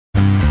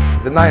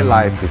The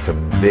nightlife is a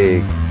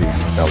big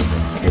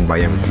element in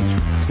Miami Beach.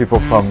 People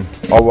from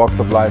all walks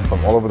of life,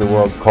 from all over the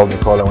world, call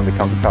Nicola when they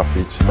come to South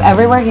Beach.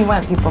 Everywhere he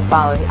went, people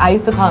followed. I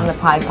used to call him the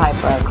Pied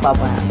Piper of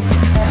Clubland.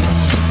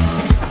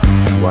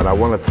 What I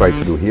want to try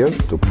to do here,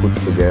 to put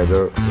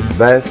together the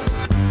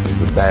best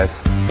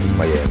in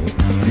Miami.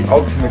 The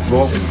ultimate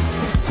goal is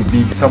to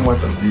be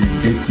somewhat of the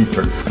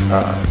gatekeepers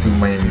to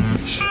Miami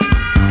Beach.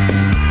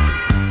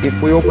 If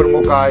we open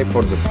Mokai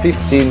for the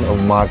 15th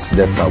of March,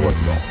 that's our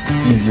goal.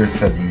 Easier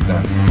said than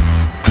done.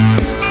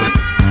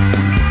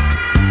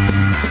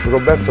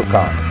 Roberto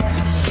car.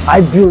 I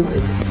build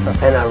it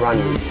and I run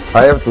it.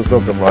 I have to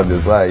talk about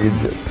this, I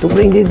idiot. To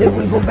bring it, they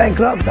will go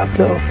bankrupt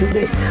after a few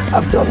days,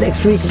 after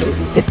next week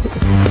maybe.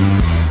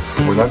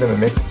 We're not gonna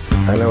make it.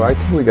 I know, I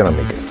think we're gonna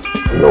make it.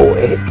 No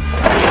way.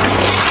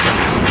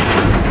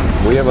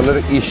 We have a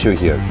little issue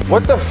here.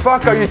 What the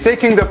fuck are you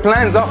taking the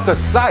plans off the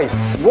site?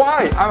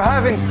 Why? I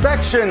have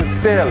inspections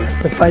still.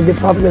 The fire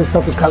department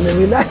stop to come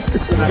every night.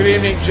 Good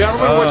evening,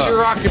 gentlemen. What's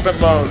your occupant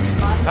load?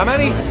 How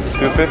many?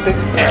 250?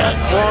 Yeah,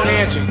 wrong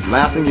answer.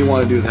 Last thing you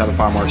want to do is have a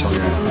fire marshal on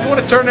your hands. You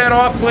want to turn that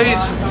off, please?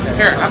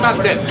 Here, how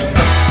about this?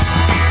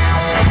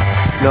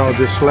 No,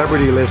 the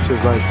celebrity list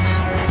is like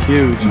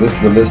huge. This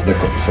is the list that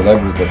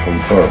celebrities that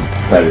confirm.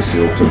 Paris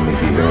Hilton,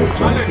 Mickey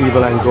Hilton.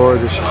 Eva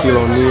Longoria, the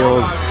Shaquille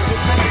O'Neals.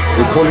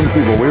 We're calling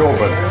people, we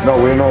open.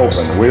 No, we're not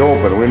open. We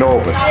open, we're not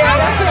open.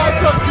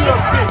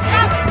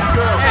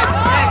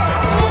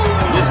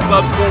 This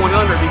club's going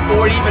under.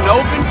 Before it even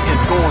opened,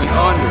 it's going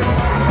under.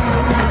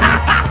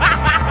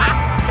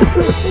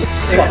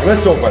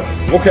 Let's open.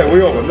 Okay,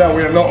 we open. Now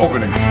we are not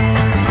opening.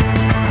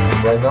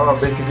 Right now,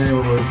 basically,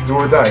 it's do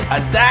or die.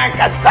 Attack!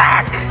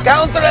 Attack!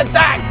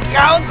 Counter-attack!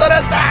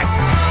 Counter-attack!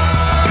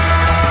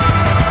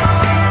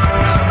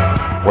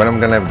 When I'm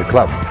gonna have the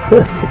club?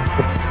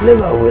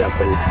 Never will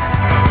happen.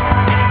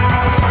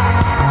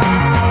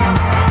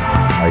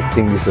 I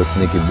think this is a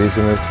sneaky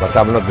business, but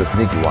I'm not the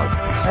sneaky one.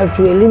 I have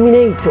to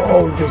eliminate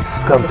all this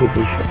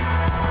competition.